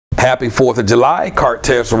Happy 4th of July,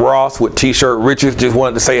 Cartes Ross with T-Shirt Riches. Just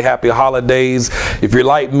wanted to say happy holidays. If you're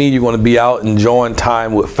like me, you're going to be out enjoying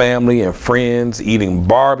time with family and friends, eating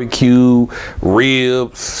barbecue,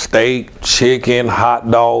 ribs, steak, chicken,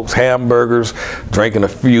 hot dogs, hamburgers, drinking a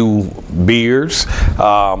few beers.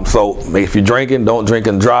 So if you're drinking, don't drink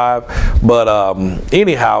and drive. But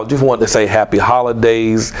anyhow, just wanted to say happy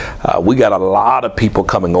holidays. We got a lot of people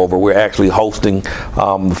coming over. We're actually hosting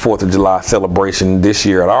the 4th of July celebration this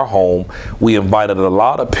year at our home. We invited a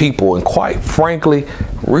lot of people, and quite frankly,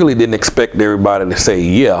 really didn't expect everybody to say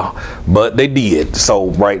yeah, but they did.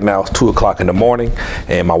 So right now it's 2 o'clock in the morning,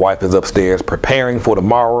 and my wife is upstairs preparing for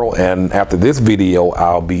tomorrow, and after this video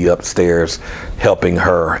I'll be upstairs helping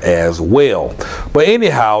her as well. But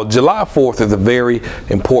anyhow, July 4th is a very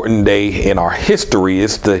important day in our history.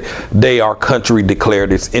 It's the day our country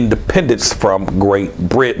declared its independence from Great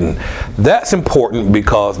Britain. That's important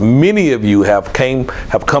because many of you have come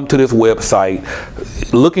to this website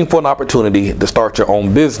looking for an opportunity to start your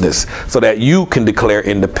own business so that you can declare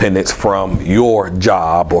independence from your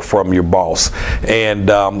job or from your boss. And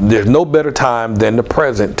there's no better time than the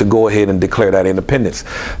present to go ahead and declare that independence.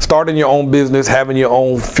 Starting your own business, having your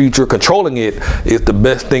own future, controlling it is the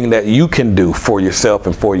best thing that you can do for yourself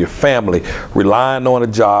and for your family. Relying on a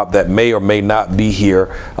job that may or may not be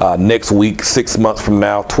here next week, 6 months from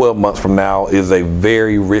now, 12 months from now is a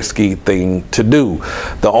very risky thing to do.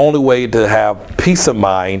 The only way to have peace of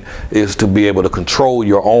mind is to be able to control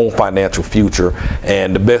your own financial future,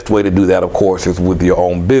 and the best way to do that, of course, is with your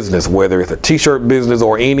own business, whether it's a t-shirt business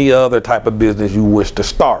or any other type of business you wish to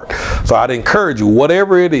start. So I'd encourage you,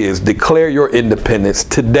 whatever it is, declare your independence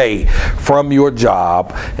today from your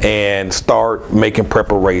job and start making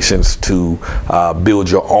preparations to build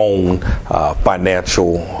your own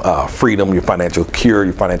financial freedom, your financial cure,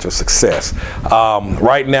 your financial success.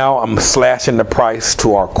 Right now I'm slashing the price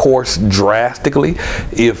to our course drastically.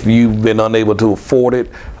 If you've been unable to afford it,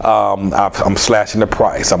 I'm slashing the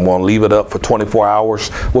price. I'm going to leave it up for 24 hours.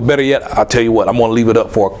 Well, better yet, I'll tell you what, I'm going to leave it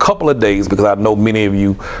up for a couple of days because I know many of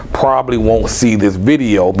you probably won't see this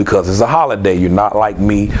video because it's a holiday. You're not like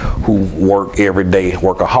me who work every day,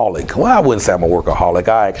 workaholic. Well, I wouldn't say I'm a workaholic.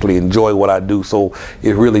 I actually enjoy what I do, so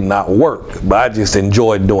it's really not work, but I just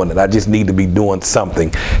enjoy doing it. I just need to be doing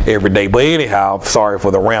something every day. But anyhow, sorry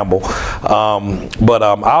for the ramble.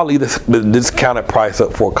 I'll leave this discounted price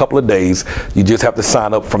up for a couple of days. You just have to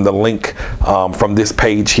sign up from the link from this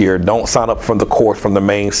page here. Don't sign up from the course from the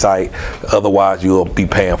main site, otherwise you'll be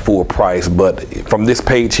paying full price. But from this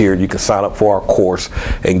page here, you can sign up for our course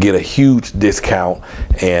and get a huge discount,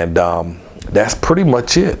 and that's pretty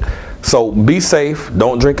much it. So be safe,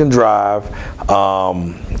 don't drink and drive.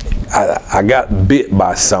 I got bit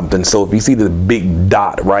by something, so if you see the big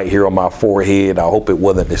dot right here on my forehead, I hope it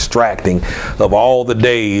wasn't distracting. Of all the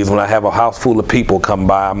days when I have a house full of people come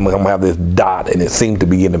by, I'm gonna have this dot, and it seems to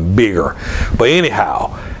be getting bigger. But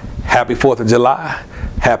anyhow, happy 4th of July,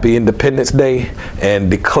 happy Independence Day, and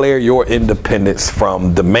declare your independence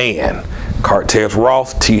from the man. Cartes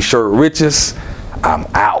Ross, T-Shirt Riches, I'm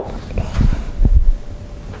out.